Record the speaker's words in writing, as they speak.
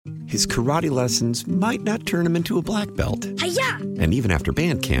his karate lessons might not turn him into a black belt. Hi-ya! And even after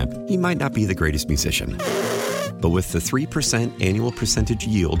band camp, he might not be the greatest musician. But with the 3% annual percentage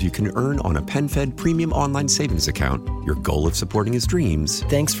yield you can earn on a PenFed premium online savings account, your goal of supporting his dreams...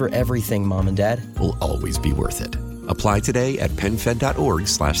 Thanks for everything, Mom and Dad. ...will always be worth it. Apply today at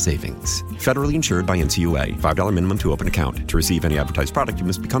PenFed.org/savings. Federally insured by NCUA. $5 minimum to open account. To receive any advertised product, you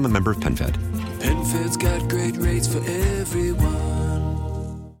must become a member of PenFed. PenFed's got great rates for everyone.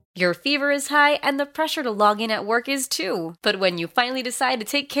 Your fever is high and the pressure to log in at work is too. But when you finally decide to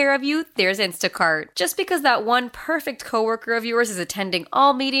take care of you, there's Instacart. Just because that one perfect coworker of yours is attending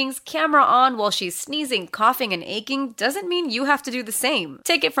all meetings, camera on while she's sneezing, coughing, and aching, doesn't mean you have to do the same.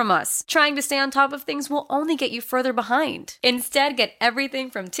 Take it from us. Trying to stay on top of things will only get you further behind. Instead, get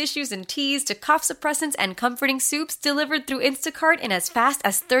everything from tissues and teas to cough suppressants and comforting soups delivered through Instacart in as fast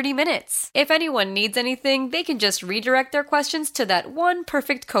as 30 minutes. If anyone needs anything, they can just redirect their questions to that one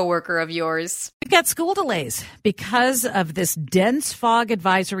perfect coworker of yours. We've got school delays because of this dense fog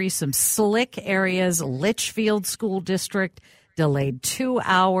advisory. Some slick areas, Litchfield School District delayed 2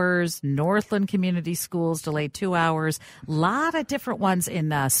 hours. Northland Community Schools delayed 2 hours. A lot of different ones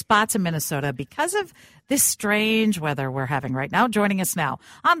in spots in Minnesota because of this strange weather we're having right now. Joining us now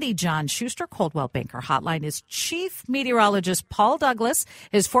on the John Schuster Coldwell Banker Hotline is Chief Meteorologist Paul Douglas.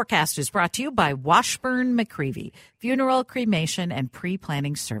 His forecast is brought to you by Washburn McCreevy, Funeral, Cremation, and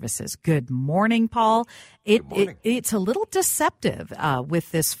Pre-Planning Services. Good morning, Paul. It's a little deceptive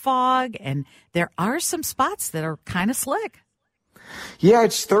with this fog, and there are some spots that are kind of slick. Yeah,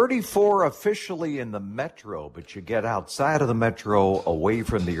 it's 34 officially in the metro, but you get outside of the metro, away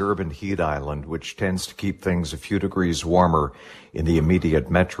from the urban heat island, which tends to keep things a few degrees warmer in the immediate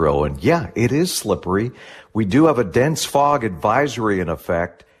metro. And yeah, it is slippery. We do have a dense fog advisory in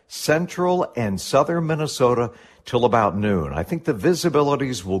effect, central and southern Minnesota till about noon. I think the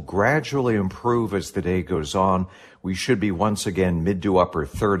visibilities will gradually improve as the day goes on. We should be once again mid to upper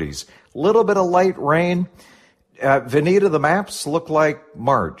 30s. Little bit of light rain. Vanita, the maps look like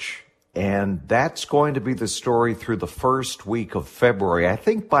March, and that's going to be the story through the first week of February. I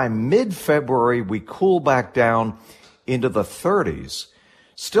think by mid-February, we cool back down into the 30s.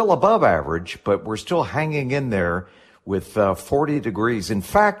 Still above average, but we're still hanging in there with 40 degrees. In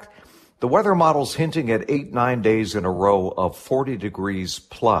fact, the weather model's hinting at 8-9 days in a row of 40 degrees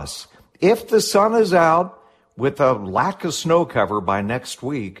plus. If the sun is out with a lack of snow cover by next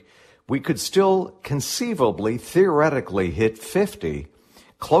week, we could still conceivably, theoretically hit 50,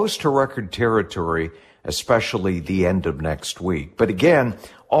 close to record territory, especially the end of next week. But again,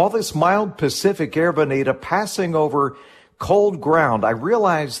 all this mild Pacific air, Bonita, passing over cold ground. I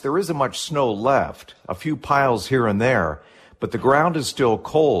realize there isn't much snow left, a few piles here and there, but the ground is still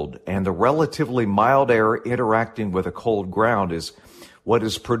cold, and the relatively mild air interacting with a cold ground is what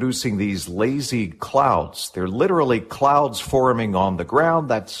is producing these lazy clouds. They're literally clouds forming on the ground.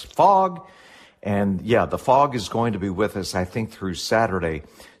 That's fog. And yeah, the fog is going to be with us, I think, through Saturday.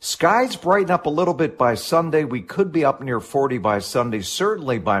 Skies brighten up a little bit by Sunday. We could be up near 40 by Sunday,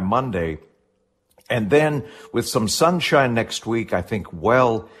 certainly by Monday. And then with some sunshine next week, I think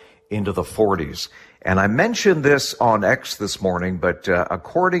well into the 40s. And I mentioned this on X this morning, but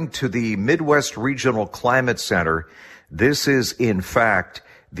according to the Midwest Regional Climate Center, this is, in fact,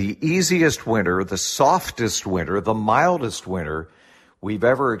 the easiest winter, the softest winter, the mildest winter we've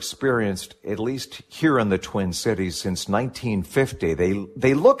ever experienced, at least here in the Twin Cities, since 1950.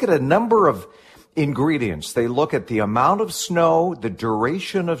 They look at a number of ingredients. They look at the amount of snow, the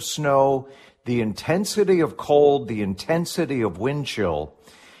duration of snow, the intensity of cold, the intensity of wind chill.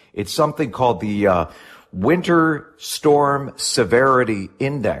 It's something called the Winter Storm Severity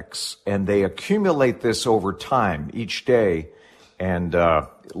Index, and they accumulate this over time each day. And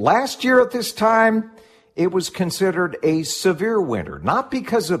last year at this time, it was considered a severe winter, not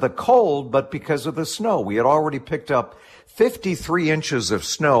because of the cold, but because of the snow. We had already picked up 53 inches of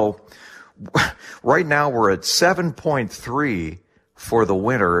snow. Right now, we're at 7.3 for the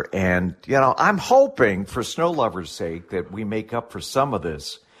winter. And, I'm hoping, for snow lovers' sake, that we make up for some of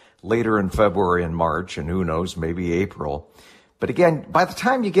this later in February and March, and who knows, maybe April. But again, by the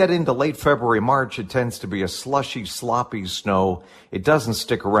time you get into late February, March, it tends to be a slushy, sloppy snow. It doesn't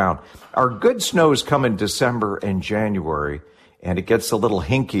stick around. Our good snows come in December and January, and it gets a little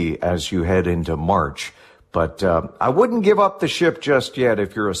hinky as you head into March. But I wouldn't give up the ship just yet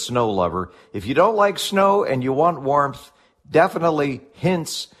if you're a snow lover. If you don't like snow and you want warmth, definitely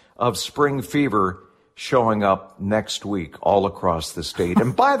hints of spring fever showing up next week all across the state.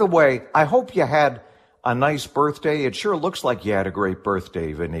 And by the way, I hope you had a nice birthday. It sure looks like you had a great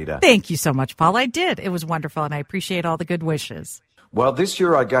birthday, Vanita. Thank you so much, Paul. I did. It was wonderful, and I appreciate all the good wishes. Well, this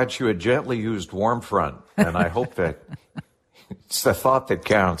year I got you a gently used warm front, and I hope that it's the thought that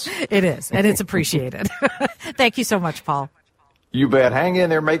counts. It is, and it's appreciated. Thank you so much, Paul. You bet. Hang in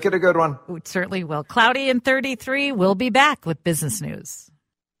there. Make it a good one. We certainly will. Cloudy and 33. We'll be back with business news.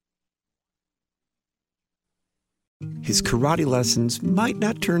 His karate lessons might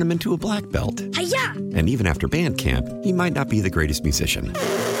not turn him into a black belt. Hi-ya! And even after band camp, he might not be the greatest musician.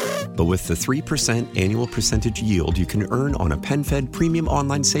 But with the 3% annual percentage yield you can earn on a PenFed premium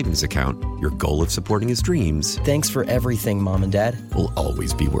online savings account, your goal of supporting his dreams Thanks for everything, Mom and Dad. will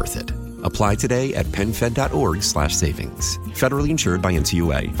always be worth it. Apply today at PenFed.org/savings. Federally insured by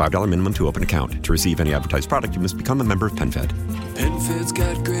NCUA. $5 minimum to open account. To receive any advertised product, you must become a member of PenFed. PenFed's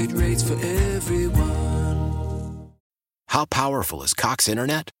got great rates for everyone. How powerful is Cox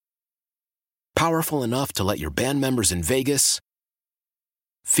Internet? Powerful enough to let your band members in Vegas,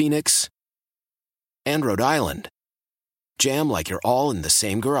 Phoenix, and Rhode Island jam like you're all in the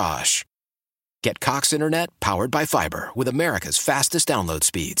same garage. Get Cox Internet powered by fiber with America's fastest download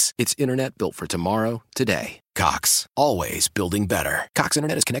speeds. It's internet built for tomorrow, today. Cox, always building better. Cox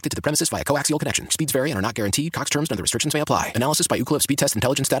Internet is connected to the premises via coaxial connection. Speeds vary and are not guaranteed. Cox terms and other restrictions may apply. Analysis by Ookla of Speed Test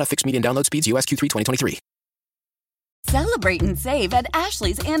Intelligence Data. Fixed median download speeds. US Q3 2023. Celebrate and save at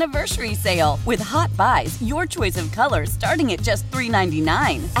Ashley's Anniversary Sale. With Hot Buys, your choice of colors starting at just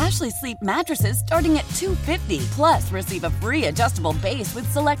 $3.99. Ashley Sleep mattresses starting at $2.50. Plus, receive a free adjustable base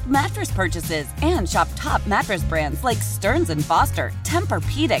with select mattress purchases. And shop top mattress brands like Stearns & Foster,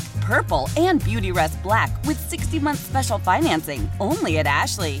 Tempur-Pedic, Purple, and Beautyrest Black with 60-month special financing. Only at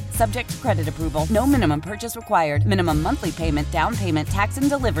Ashley. Subject to credit approval. No minimum purchase required. Minimum monthly payment, down payment, tax,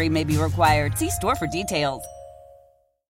 and delivery may be required. See store for details.